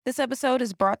This episode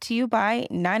is brought to you by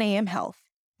 9 a.m. Health.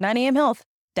 9 a.m. Health,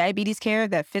 diabetes care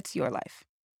that fits your life.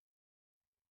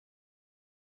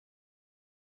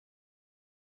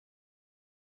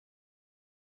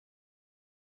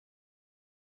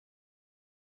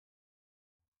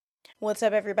 What's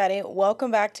up, everybody? Welcome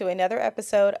back to another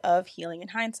episode of Healing in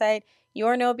Hindsight,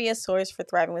 your no BS source for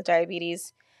thriving with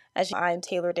diabetes. I'm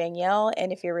Taylor Danielle,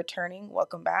 and if you're returning,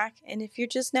 welcome back. And if you're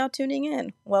just now tuning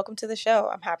in, welcome to the show.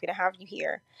 I'm happy to have you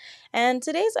here. And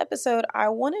today's episode, I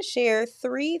want to share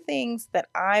 3 things that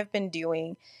I've been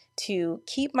doing to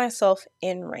keep myself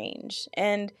in range.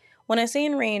 And when I say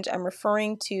in range, I'm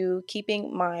referring to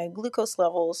keeping my glucose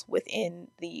levels within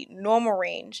the normal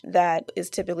range that is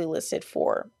typically listed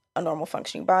for a normal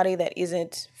functioning body that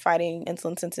isn't fighting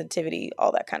insulin sensitivity,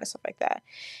 all that kind of stuff like that.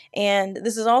 And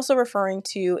this is also referring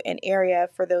to an area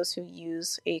for those who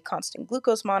use a constant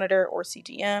glucose monitor or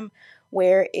CGM,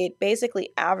 where it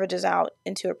basically averages out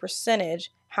into a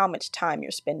percentage how much time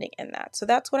you're spending in that. So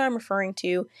that's what I'm referring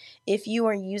to. If you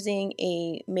are using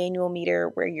a manual meter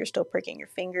where you're still pricking your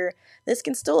finger, this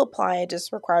can still apply. It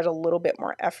just requires a little bit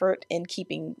more effort in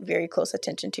keeping very close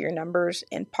attention to your numbers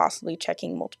and possibly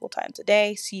checking multiple times a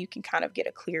day so you can kind of get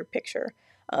a clear picture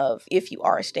of if you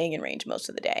are staying in range most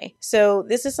of the day. So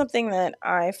this is something that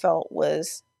I felt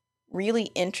was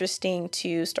really interesting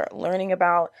to start learning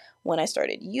about when I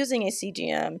started using a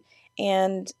CGM.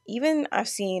 And even I've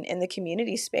seen in the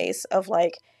community space of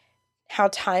like how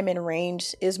time in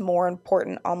range is more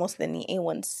important almost than the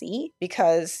A1C,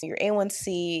 because your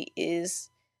A1C is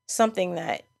something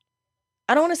that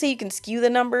I don't want to say you can skew the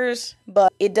numbers,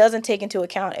 but it doesn't take into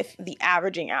account if the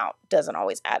averaging out doesn't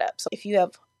always add up. So if you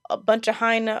have a bunch of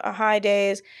high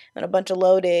days and a bunch of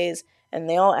low days and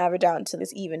they all average out into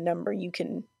this even number, you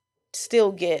can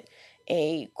still get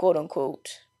a quote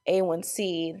unquote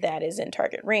A1C that is in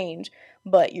target range,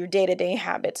 but your day-to-day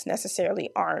habits necessarily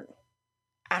aren't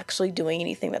actually doing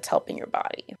anything that's helping your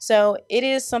body. So it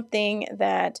is something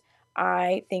that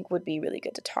I think would be really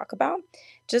good to talk about,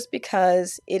 just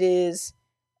because it is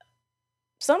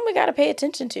something we got to pay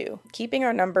attention to. Keeping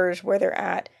our numbers where they're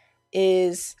at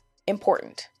is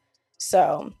important.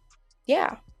 So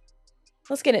yeah,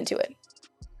 let's get into it.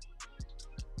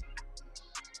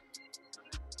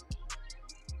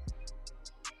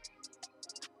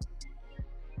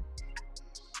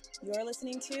 You're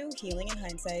listening to Healing in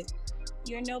Hindsight,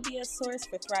 your no BS source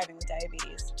for thriving with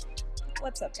diabetes.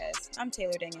 What's up, guys? I'm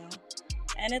Taylor Danielle,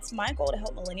 and it's my goal to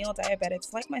help millennial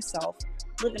diabetics like myself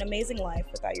live an amazing life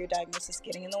without your diagnosis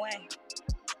getting in the way.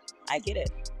 I get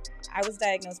it. I was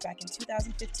diagnosed back in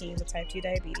 2015 with type 2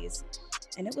 diabetes,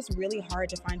 and it was really hard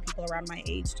to find people around my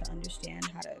age to understand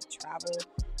how to travel,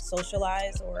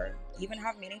 socialize, or even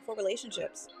have meaningful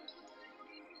relationships.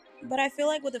 But I feel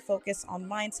like with a focus on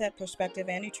mindset, perspective,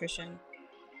 and nutrition,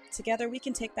 together we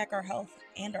can take back our health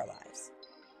and our lives.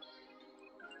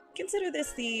 Consider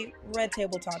this the red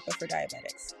table talk, but for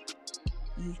diabetics.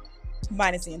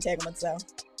 Minus the entanglements, though.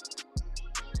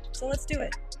 So let's do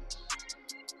it.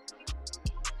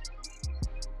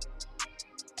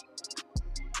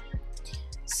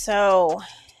 So,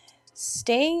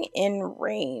 staying in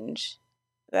range,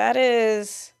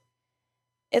 it's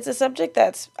a subject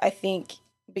that's, I think,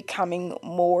 becoming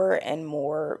more and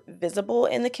more visible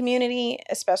in the community,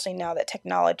 especially now that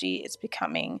technology is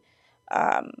becoming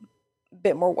a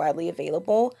bit more widely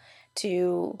available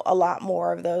to a lot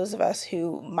more of those of us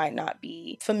who might not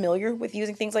be familiar with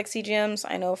using things like CGMs.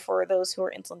 I know for those who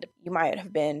are insulin dependent, you might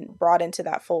have been brought into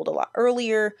that fold a lot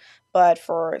earlier, but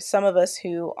for some of us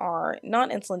who are not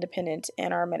insulin dependent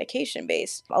and are medication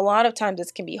based, a lot of times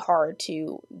it can be hard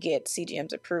to get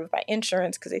CGMs approved by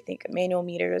insurance because they think a manual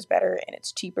meter is better and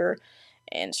it's cheaper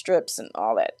and strips and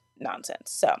all that nonsense.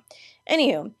 So,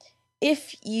 anywho,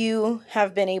 if you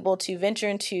have been able to venture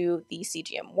into the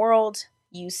CGM world,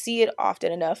 you see it often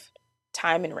enough,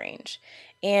 time in range.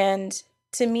 And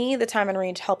to me, the time in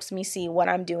range helps me see what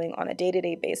I'm doing on a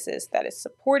day-to-day basis that is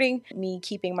supporting me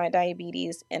keeping my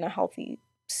diabetes in a healthy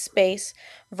space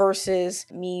versus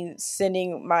me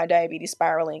sending my diabetes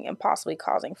spiraling and possibly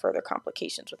causing further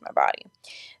complications with my body.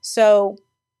 So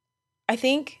I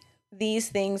think these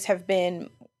things have been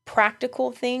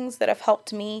practical things that have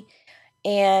helped me,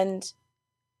 and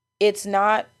it's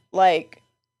not like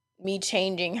me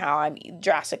changing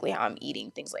drastically how I'm eating,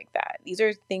 things like that. These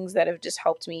are things that have just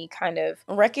helped me kind of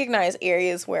recognize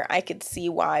areas where I could see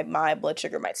why my blood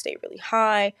sugar might stay really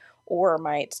high or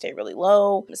might stay really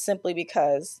low, simply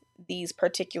because these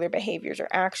particular behaviors or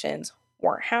actions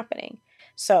weren't happening.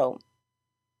 So,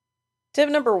 tip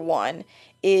number 1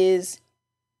 is,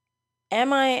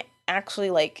 am I actually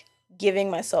like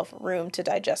giving myself room to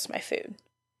digest my food?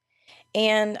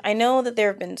 And I know that there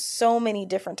have been so many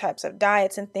different types of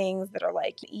diets and things that are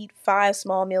like eat 5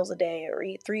 small meals a day, or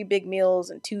eat 3 big meals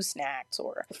and 2 snacks,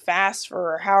 or fast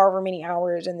for however many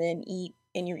hours and then eat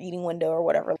in your eating window or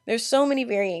whatever. There's so many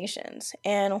variations.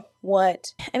 And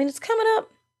it's coming up,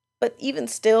 but even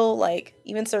still, like,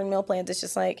 even certain meal plans, it's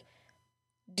just like,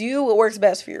 do what works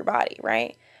best for your body,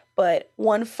 right? But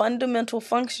one fundamental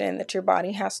function that your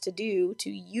body has to do to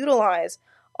utilize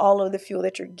all of the fuel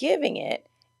that you're giving it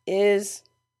is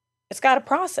it's got to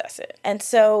process it. And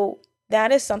so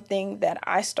that is something that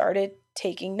I started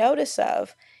taking notice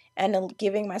of and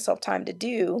giving myself time to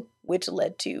do, which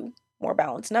led to more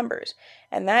balanced numbers.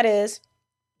 And that is,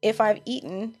 if I've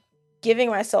eaten,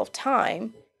 giving myself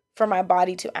time for my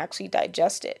body to actually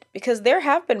digest it. Because there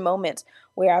have been moments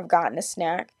where I've gotten a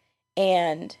snack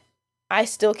and I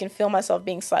still can feel myself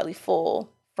being slightly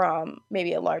full from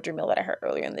maybe a larger meal that I had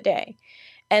earlier in the day.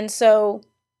 And so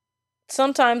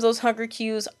sometimes those hunger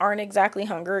cues aren't exactly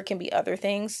hunger. It can be other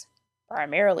things,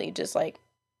 primarily just like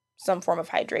some form of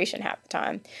hydration half the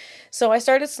time. So I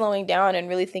started slowing down and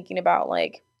really thinking about,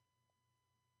 like,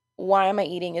 why am I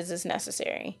eating? Is this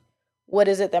necessary? What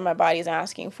is it that my body is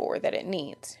asking for that it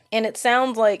needs? And it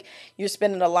sounds like you're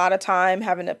spending a lot of time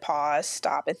having to pause,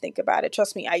 stop, and think about it.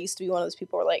 Trust me, I used to be one of those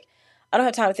people who are like, I don't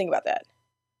have time to think about that.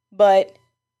 But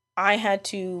I had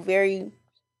to very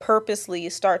purposely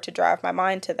start to drive my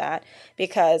mind to that,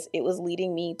 because it was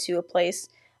leading me to a place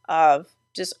of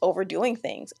just overdoing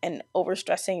things and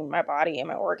overstressing my body and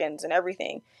my organs and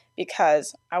everything,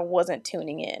 because I wasn't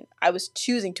tuning in. I was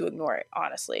choosing to ignore it,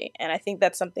 honestly. And I think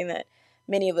that's something that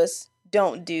many of us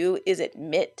don't do, is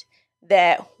admit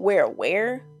that we're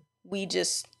aware. We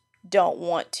just don't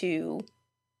want to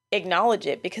acknowledge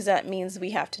it, because that means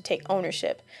we have to take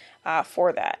ownership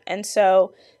for that. And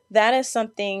so that is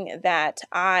something that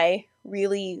I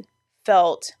really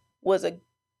felt was a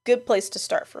good place to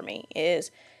start for me is,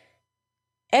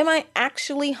 am I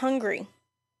actually hungry?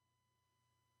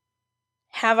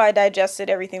 Have I digested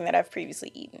everything that I've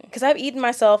previously eaten? Because I've eaten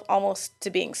myself almost to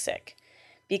being sick,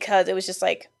 because it was just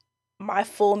like my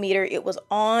full meter, it was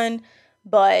on,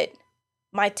 but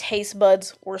my taste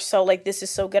buds were so like, this is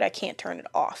so good, I can't turn it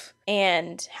off.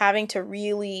 And having to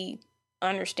really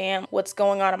understand what's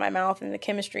going on in my mouth and the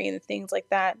chemistry and the things like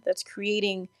that that's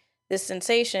creating this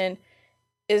sensation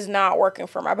is not working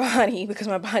for my body, because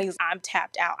my body's, I'm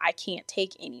tapped out. I can't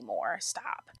take anymore.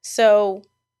 Stop. So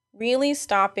really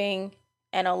stopping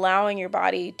and allowing your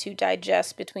body to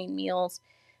digest between meals.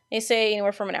 They say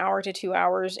anywhere from an hour to 2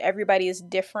 hours. Everybody is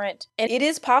different. And it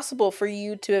is possible for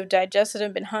you to have digested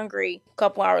and been hungry a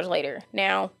couple hours later.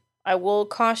 Now, I will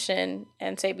caution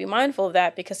and say be mindful of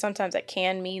that, because sometimes that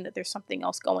can mean that there's something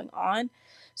else going on.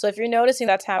 So if you're noticing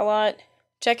that's happening a lot,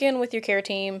 check in with your care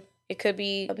team. It could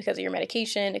be because of your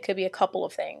medication. It could be a couple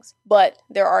of things. But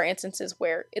there are instances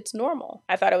where it's normal.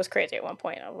 I thought it was crazy at one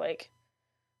point. I was like,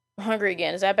 I'm hungry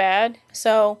again. Is that bad?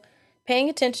 So paying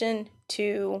attention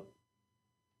to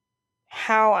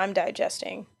how I'm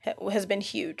digesting has been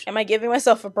huge. Am I giving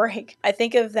myself a break? I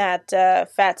think of that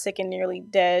Fat, Sick, and Nearly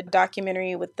Dead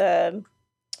documentary with the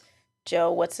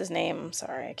Joe, what's his name? I'm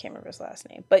sorry, I can't remember his last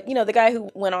name. But, you know, the guy who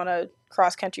went on a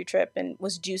cross-country trip and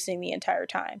was juicing the entire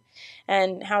time.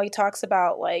 And how he talks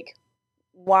about, like,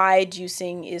 why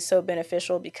juicing is so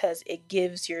beneficial, because it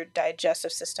gives your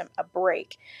digestive system a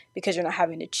break, because you're not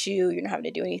having to chew, you're not having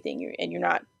to do anything, and you're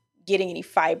not getting any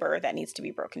fiber that needs to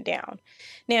be broken down.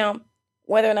 Now,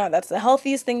 whether or not that's the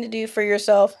healthiest thing to do for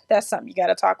yourself, that's something you got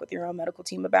to talk with your own medical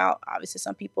team about. Obviously,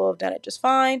 some people have done it just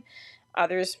fine.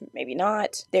 Others, maybe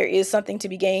not. There is something to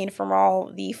be gained from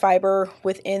all the fiber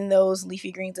within those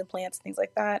leafy greens and plants, things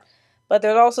like that. But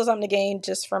there's also something to gain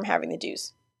just from having the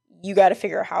juice. You got to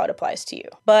figure out how it applies to you.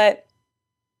 But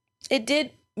it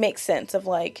did make sense of,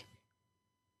 like,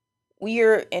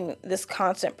 we're in this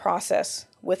constant process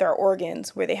with our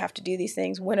organs where they have to do these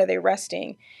things. When are they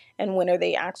resting? And when are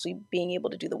they actually being able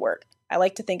to do the work? I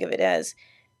like to think of it as,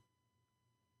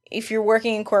 if you're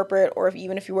working in corporate, or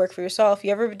even if you work for yourself,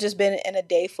 you ever just been in a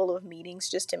day full of meetings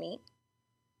just to meet?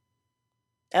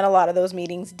 And a lot of those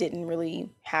meetings didn't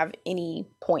really have any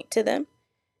point to them.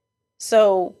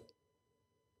 So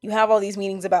you have all these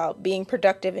meetings about being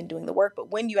productive and doing the work,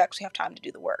 but when do you actually have time to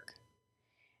do the work?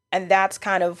 And that's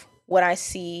kind of what I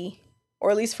see,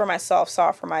 or at least for myself,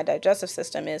 saw for my digestive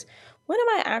system, is, when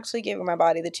am I actually giving my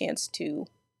body the chance to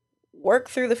work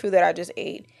through the food that I just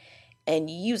ate and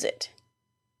use it?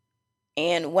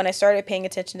 And when I started paying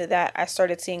attention to that, I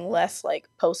started seeing less like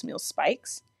post-meal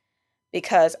spikes,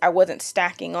 because I wasn't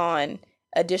stacking on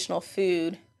additional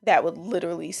food that would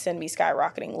literally send me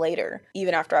skyrocketing later,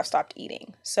 even after I stopped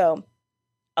eating. So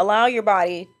allow your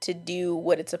body to do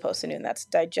what it's supposed to do, and that's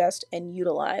digest and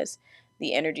utilize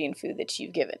the energy and food that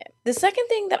you've given it. The second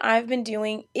thing that I've been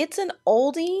doing, it's an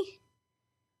oldie,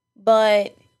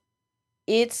 but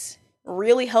it's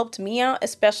really helped me out,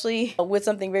 especially with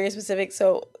something very specific.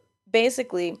 So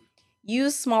basically,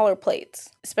 use smaller plates,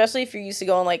 especially if you're used to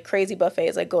going like crazy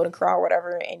buffets like Golden Corral or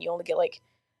whatever, and you only get like,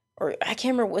 or I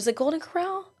can't remember, was it Golden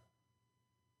Corral?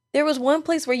 There was one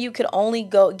place where you could only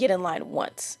go get in line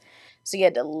once. So you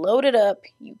had to load it up,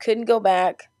 you couldn't go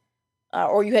back,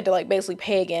 or you had to like basically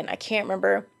pay again. I can't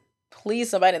remember. Please,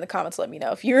 somebody in the comments let me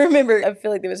know if you remember. I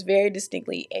feel like there was very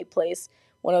distinctly a place,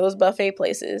 one of those buffet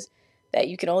places, that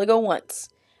you can only go once.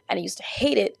 And I used to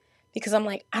hate it because I'm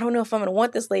like, I don't know if I'm going to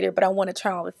want this later, but I want to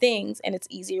try all the things. And it's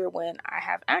easier when I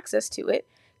have access to it,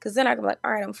 because then I can be like,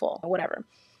 all right, I'm full, or whatever.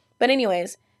 But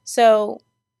anyways, so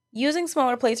using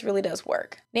smaller plates really does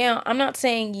work. Now, I'm not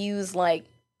saying use like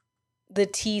the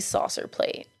tea saucer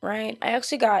plate, right? I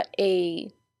actually got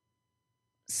a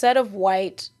set of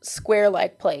white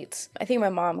square-like plates. I think my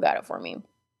mom got it for me.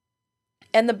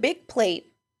 And the big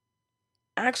plate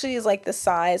actually is like the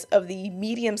size of the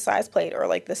medium-sized plate, or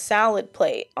like the salad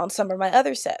plate on some of my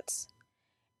other sets.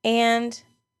 And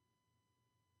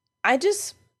I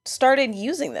just started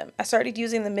using them. I started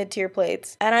using the mid-tier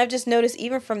plates, and I've just noticed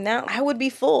even from that, I would be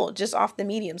full just off the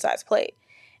medium-sized plate.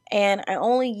 And I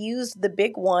only used the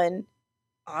big one,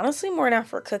 honestly, more now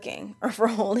for cooking or for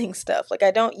holding stuff. Like,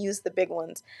 I don't use the big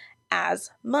ones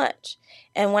as much.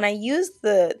 And when I use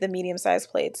the medium-sized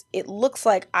plates, it looks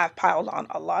like I've piled on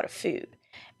a lot of food.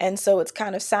 And so it's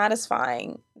kind of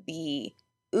satisfying the,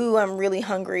 ooh, I'm really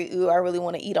hungry, ooh, I really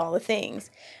want to eat all the things.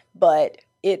 But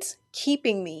it's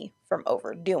keeping me from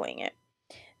overdoing it.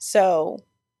 So,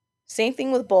 same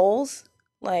thing with bowls.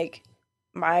 Like,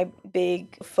 my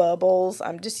big pho bowls,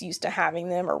 I'm just used to having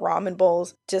them, or ramen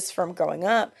bowls, just from growing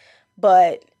up.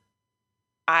 But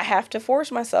I have to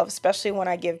force myself, especially when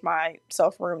I give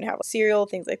myself room to have cereal,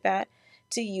 things like that,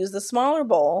 to use the smaller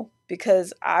bowl,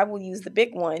 because I will use the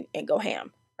big one and go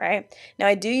ham, right? Now,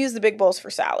 I do use the big bowls for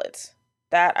salads.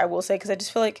 That I will say, because I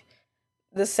just feel like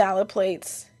the salad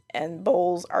plates and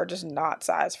bowls are just not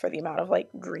sized for the amount of like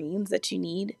greens that you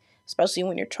need, especially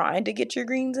when you're trying to get your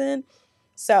greens in.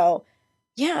 So,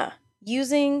 yeah,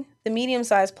 using the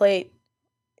medium-sized plate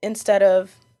instead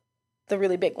of the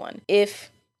really big one.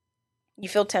 If you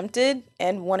feel tempted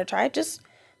and want to try it, just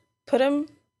put them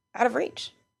out of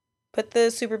reach. Put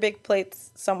the super big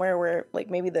plates somewhere where, like,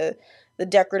 maybe the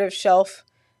decorative shelf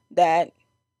that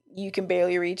you can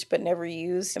barely reach but never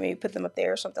use. Maybe put them up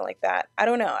there or something like that. I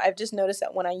don't know. I've just noticed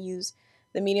that when I use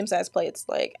the medium-sized plates,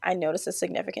 like, I notice a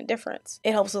significant difference.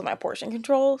 It helps with my portion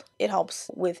control. It helps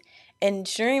with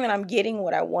ensuring that I'm getting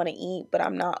what I want to eat, but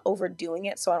I'm not overdoing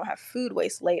it so I don't have food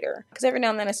waste later. Because every now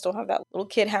and then I still have that little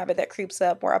kid habit that creeps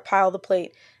up where I pile the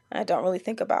plate and I don't really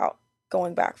think about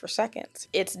going back for seconds.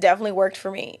 It's definitely worked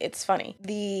for me. It's funny.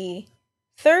 The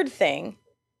third thing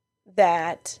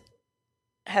that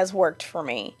has worked for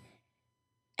me,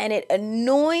 and it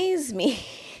annoys me,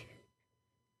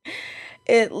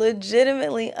 it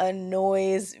legitimately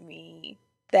annoys me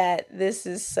that this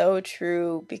is so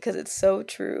true, because it's so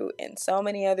true in so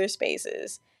many other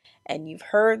spaces. And you've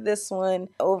heard this one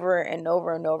over and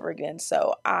over and over again.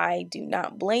 So I do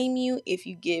not blame you if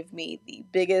you give me the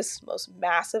biggest, most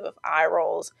massive of eye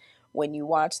rolls when you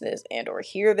watch this and or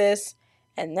hear this.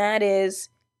 And that is,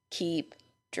 keep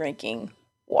drinking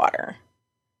water.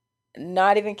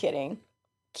 Not even kidding.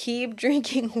 Keep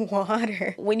drinking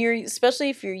water. When you're, especially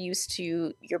if you're used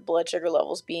to your blood sugar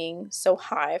levels being so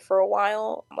high for a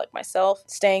while, like myself,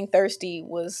 staying thirsty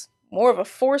was more of a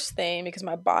forced thing because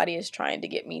my body is trying to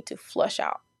get me to flush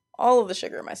out all of the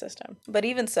sugar in my system. But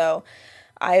even so,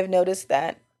 I have noticed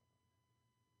that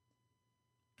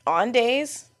on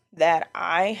days that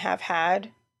I have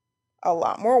had a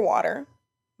lot more water,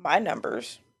 my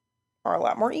numbers are a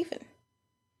lot more even.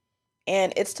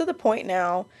 And it's to the point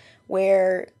now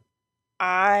where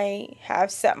I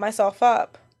have set myself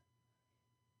up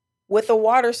with a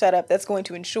water setup that's going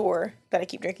to ensure that I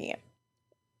keep drinking it.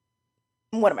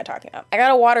 What am I talking about? I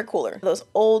got a water cooler. Those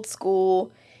old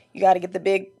school, you got to get the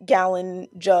big gallon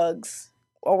jugs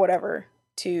or whatever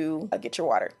to get your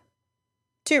water.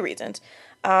 2 reasons.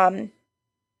 The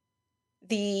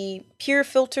pure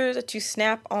filters that you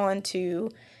snap onto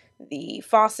the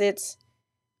faucets,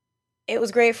 it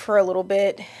was great for a little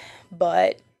bit,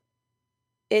 but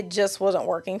it just wasn't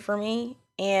working for me.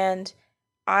 And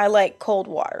I like cold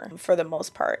water for the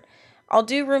most part. I'll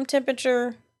do room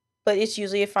temperature, but it's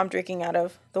usually if I'm drinking out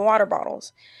of the water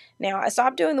bottles. Now, I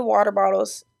stopped doing the water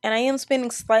bottles And I am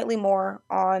spending slightly more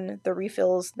on the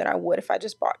refills than I would if I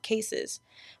just bought cases.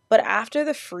 But after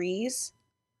the freeze,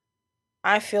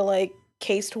 I feel like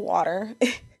cased water.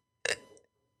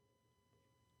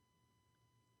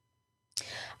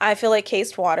 I feel like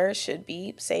cased water should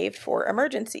be saved for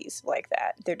emergencies like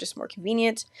that. They're just more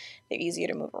convenient, they're easier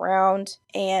to move around,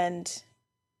 and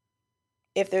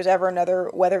if there's ever another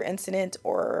weather incident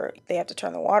or they have to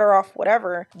turn the water off,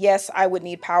 whatever, yes, I would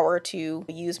need power to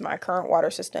use my current water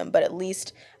system, but at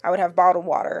least I would have bottled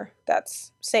water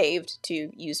that's saved to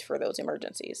use for those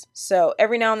emergencies. So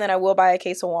every now and then I will buy a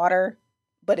case of water,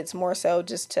 but it's more so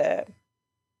just to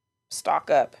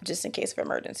stock up just in case of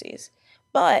emergencies.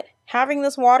 But having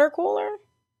this water cooler,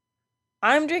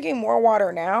 I'm drinking more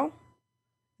water now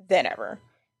than ever.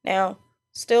 Now,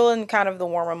 still in kind of the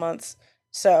warmer months,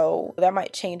 so that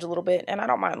might change a little bit, and I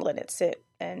don't mind letting it sit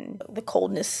and the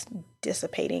coldness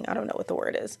dissipating. I don't know what the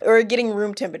word is, or getting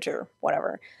room temperature,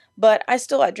 whatever. But I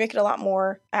drink it a lot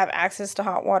more. I have access to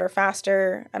hot water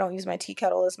faster. I don't use my tea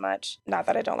kettle as much. Not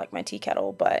that I don't like my tea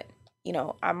kettle, but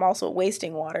I'm also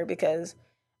wasting water because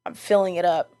I'm filling it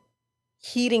up,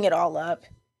 heating it all up,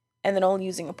 and then only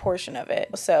using a portion of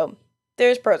it. So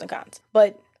there's pros and cons.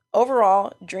 But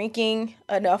overall, drinking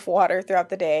enough water throughout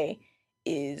the day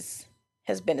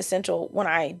has been essential when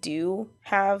I do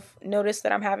have noticed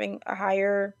that I'm having a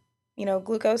higher,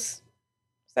 glucose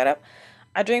setup.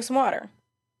 I drink some water.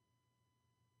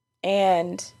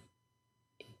 And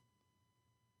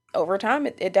over time,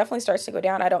 it definitely starts to go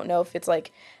down. I don't know if it's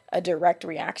like a direct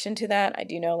reaction to that. I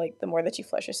do know like the more that you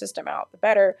flush your system out, the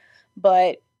better.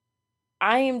 But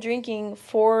I am drinking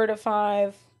 4 to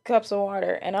 5 cups of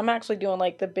water, and I'm actually doing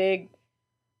like the big,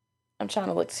 I'm trying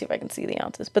to look to see if I can see the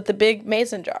ounces, but the big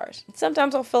mason jars.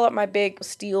 Sometimes I'll fill up my big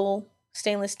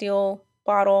stainless steel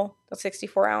bottle, the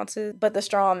 64 ounces, but the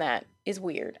straw on that is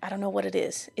weird. I don't know what it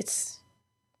is. It's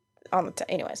on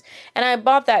the anyways. And I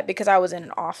bought that because I was in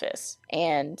an office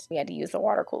and we had to use the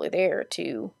water cooler there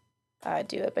to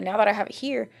do it. But now that I have it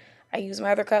here, I use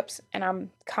my other cups and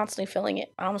I'm constantly filling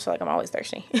it. I almost feel like I'm always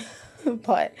thirsty.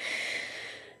 But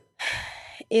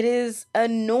it is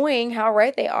annoying how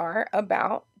right they are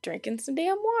about drinking some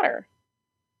damn water.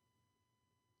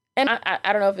 And I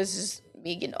don't know if it's just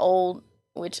me getting old,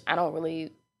 which I don't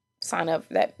really sign up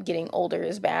that getting older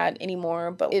is bad anymore.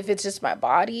 But if it's just my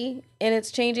body and it's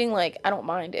changing, like, I don't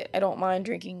mind it. I don't mind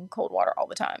drinking cold water all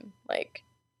the time. Like,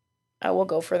 I will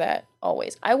go for that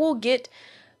always. I will get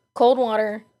cold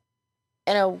water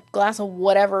and a glass of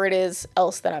whatever it is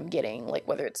else that I'm getting, like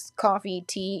whether it's coffee,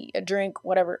 tea, a drink,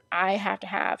 whatever. I have to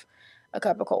have a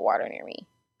cup of cold water near me.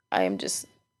 I am just,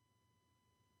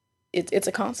 it's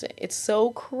a constant. It's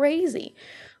so crazy,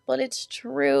 but it's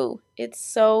true. It's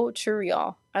so true,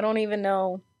 y'all. I don't even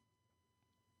know.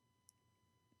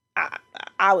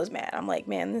 I was mad. I'm like,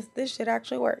 man, this shit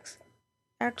actually works.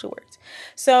 Actually works.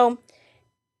 So,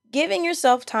 giving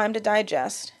yourself time to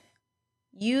digest,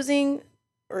 using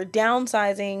or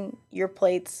downsizing your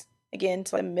plates again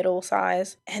to a middle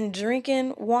size, and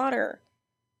drinking water.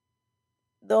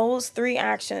 Those 3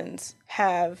 actions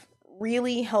have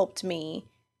really helped me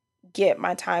get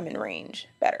my time in range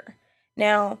better.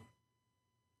 Now,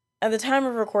 at the time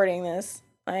of recording this,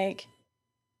 like,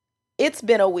 it's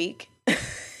been a week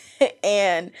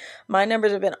and my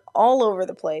numbers have been all over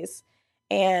the place.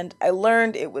 And I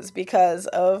learned it was because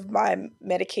of my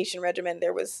medication regimen.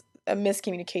 There was a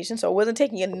miscommunication, so I wasn't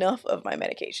taking enough of my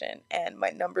medication and my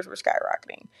numbers were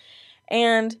skyrocketing.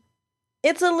 And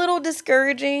it's a little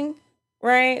discouraging,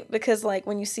 right? Because like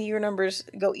when you see your numbers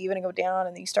go even and go down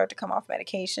and then you start to come off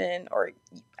medication, or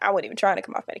I wasn't even trying to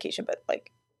come off medication, but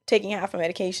like taking half a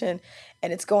medication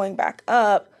and it's going back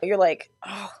up, you're like,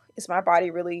 oh, is my body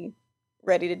really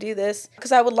ready to do this?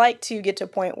 Because I would like to get to a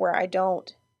point where I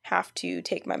don't have to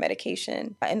take my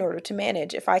medication in order to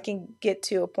manage. If I can get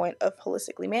to a point of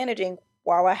holistically managing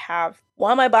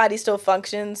while my body still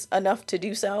functions enough to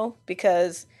do so,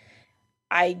 because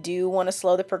I do want to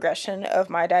slow the progression of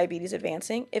my diabetes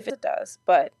advancing if it does,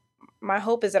 but my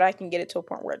hope is that I can get it to a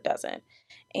point where it doesn't.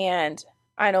 And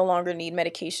I no longer need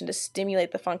medication to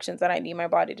stimulate the functions that I need my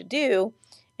body to do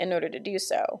in order to do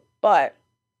so. But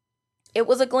it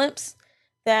was a glimpse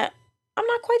that I'm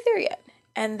not quite there yet,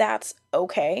 and that's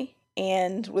okay.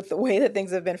 And with the way that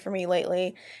things have been for me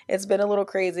lately, it's been a little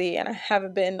crazy and I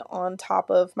haven't been on top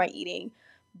of my eating,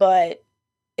 but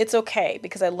it's okay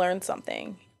because I learned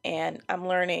something and I'm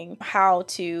learning how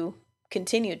to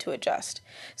continue to adjust.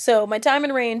 So my time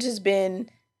in range has been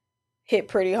hit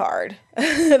pretty hard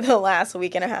the last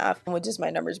week and a half, with just my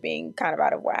numbers being kind of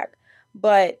out of whack.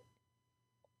 But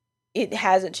it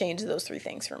hasn't changed those 3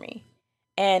 things for me.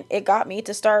 And it got me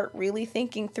to start really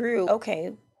thinking through,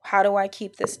 okay, how do I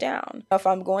keep this down? If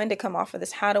I'm going to come off of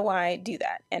this, how do I do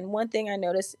that? And one thing I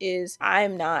notice is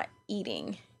I'm not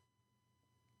eating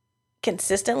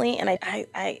consistently. And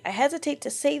I hesitate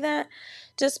to say that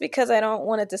just because I don't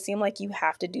want it to seem like you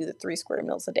have to do the 3 square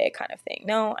meals a day kind of thing.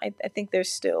 No, I think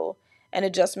there's still an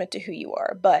adjustment to who you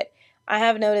are. But I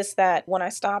have noticed that when I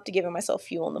stopped giving myself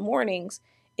fuel in the mornings,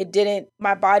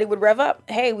 my body would rev up.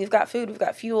 Hey, we've got food, we've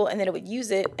got fuel. And then it would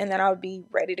use it. And then I would be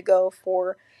ready to go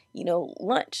for,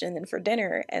 lunch and then for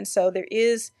dinner. And so there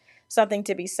is something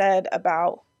to be said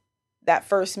about that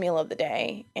first meal of the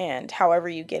day and however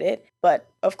you get it. But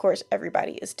of course,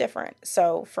 everybody is different.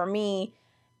 So for me,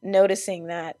 noticing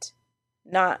that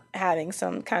not having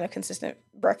some kind of consistent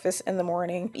breakfast in the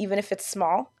morning, even if it's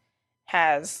small,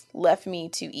 has left me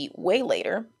to eat way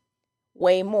later,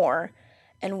 way more,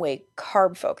 and way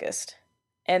carb focused.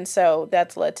 And so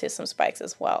that's led to some spikes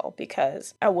as well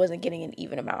because I wasn't getting an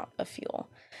even amount of fuel.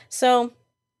 So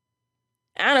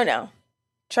I don't know.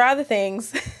 Try the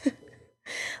things.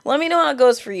 Let me know how it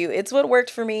goes for you. It's what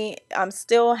worked for me. I'm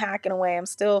still hacking away. I'm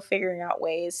still figuring out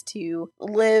ways to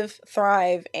live,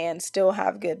 thrive, and still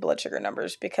have good blood sugar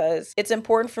numbers because it's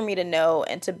important for me to know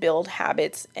and to build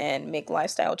habits and make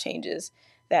lifestyle changes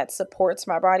that supports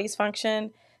my body's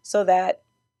function so that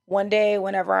one day,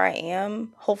 whenever I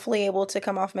am hopefully able to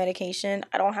come off medication,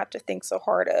 I don't have to think so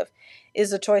hard of, is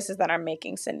the choices that I'm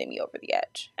making sending me over the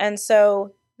edge? And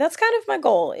so that's kind of my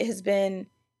goal. It has been,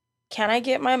 can I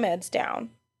get my meds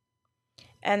down?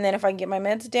 And then if I can get my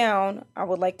meds down, I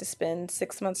would like to spend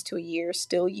 6 months to a year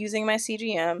still using my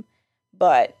CGM,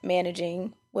 but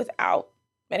managing without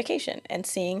medication and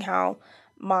seeing how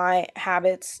my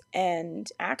habits and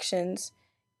actions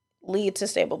lead to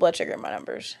stable blood sugar in my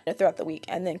numbers throughout the week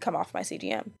and then come off my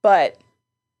CGM. But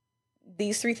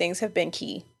these 3 things have been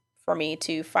key for me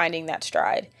to finding that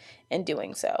stride and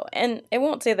doing so. And it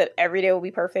won't say that every day will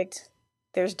be perfect.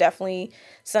 There's definitely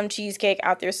some cheesecake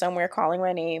out there somewhere calling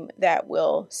my name that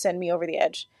will send me over the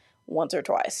edge once or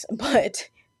twice. But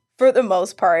for the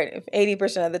most part, if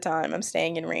 80% of the time I'm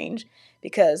staying in range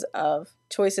because of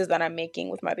choices that I'm making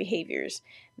with my behaviors,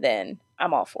 then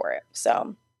I'm all for it.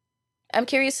 So I'm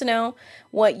curious to know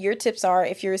what your tips are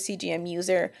if you're a CGM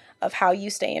user of how you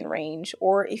stay in range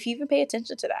or if you even pay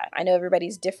attention to that. I know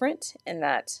everybody's different and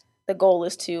that the goal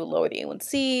is to lower the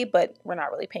A1C, but we're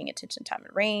not really paying attention to time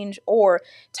in range, or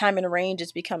time in range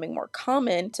is becoming more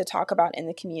common to talk about in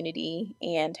the community.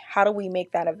 And how do we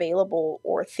make that available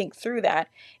or think through that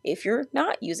if you're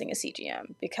not using a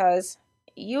CGM? Because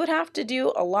you would have to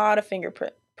do a lot of finger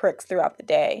pricks throughout the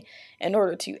day in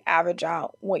order to average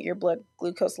out what your blood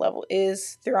glucose level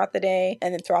is throughout the day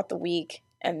and then throughout the week.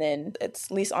 And then it's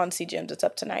at least on CGMs, it's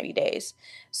up to 90 days.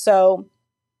 So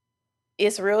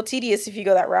it's real tedious if you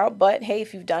go that route, but hey,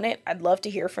 if you've done it, I'd love to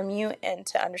hear from you and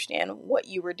to understand what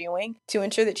you were doing to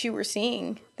ensure that you were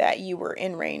seeing that you were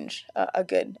in range a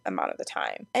good amount of the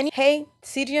time. And hey,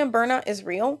 CGM burnout is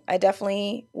real. I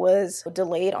definitely was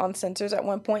delayed on sensors at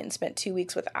one point and spent 2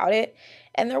 weeks without it.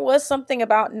 And there was something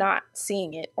about not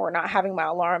seeing it or not having my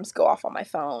alarms go off on my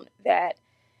phone that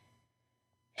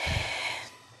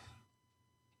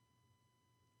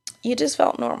you just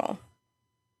felt normal.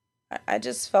 I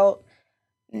just felt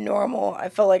normal. I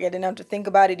felt like I didn't have to think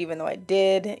about it, even though I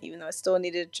did, even though I still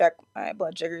needed to check my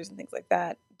blood sugars and things like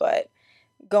that. But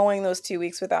going those 2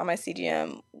 weeks without my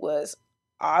CGM was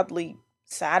oddly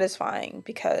satisfying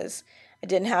because I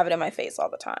didn't have it in my face all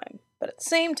the time. But at the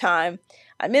same time,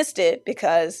 I missed it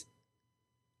because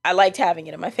I liked having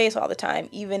it in my face all the time,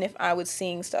 even if I was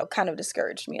seeing stuff kind of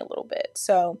discouraged me a little bit.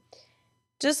 So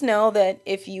just know that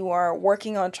if you are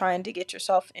working on trying to get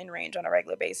yourself in range on a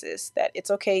regular basis, that it's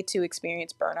okay to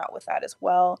experience burnout with that as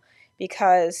well,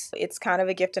 because it's kind of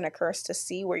a gift and a curse to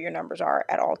see where your numbers are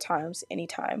at all times,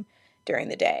 anytime during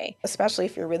the day, especially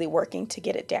if you're really working to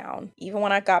get it down. Even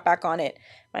when I got back on it,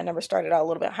 my numbers started out a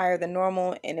little bit higher than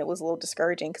normal, and it was a little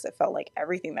discouraging because it felt like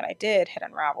everything that I did had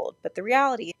unraveled. But the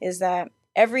reality is that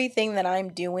everything that I'm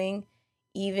doing,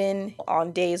 even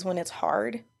on days when it's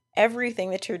hard,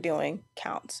 everything that you're doing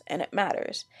counts and it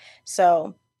matters.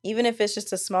 So even if it's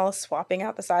just the smallest swapping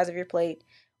out the size of your plate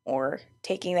or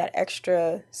taking that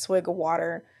extra swig of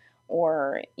water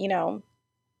or,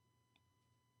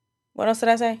 what else did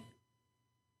I say?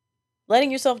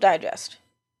 Letting yourself digest,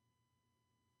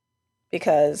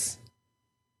 because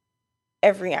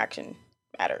every action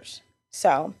matters.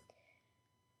 So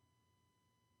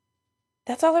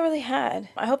that's all I really had.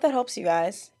 I hope that helps you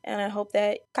guys. And I hope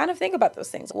that kind of think about those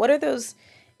things. What are those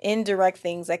indirect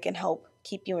things that can help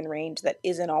keep you in range that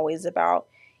isn't always about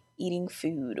eating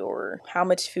food or how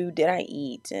much food did I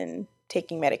eat and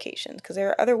taking medications? Because there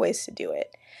are other ways to do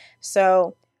it.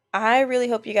 So I really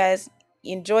hope you guys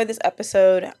enjoyed this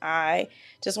episode. I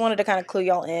just wanted to kind of clue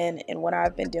y'all in what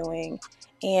I've been doing.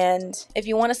 And if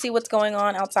you want to see what's going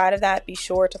on outside of that, be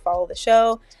sure to follow the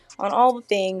show on all the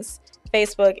things: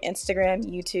 Facebook, Instagram,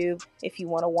 YouTube, if you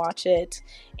want to watch it.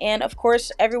 And of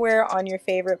course, everywhere on your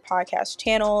favorite podcast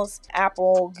channels: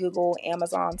 Apple, Google,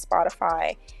 Amazon,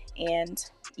 Spotify, and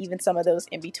even some of those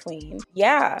in between.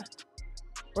 Yeah,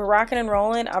 we're rocking and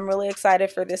rolling. I'm really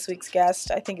excited for this week's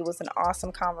guest. I think it was an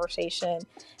awesome conversation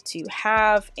to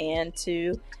have, and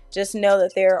to just know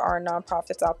that there are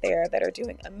nonprofits out there that are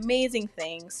doing amazing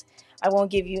things. I won't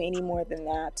give you any more than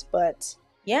that. But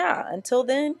yeah, until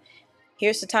then,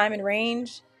 here's to time and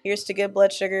range, here's to good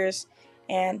blood sugars,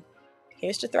 and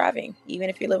here's to thriving, even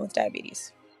if you're living with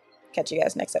diabetes. Catch you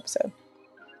guys next episode.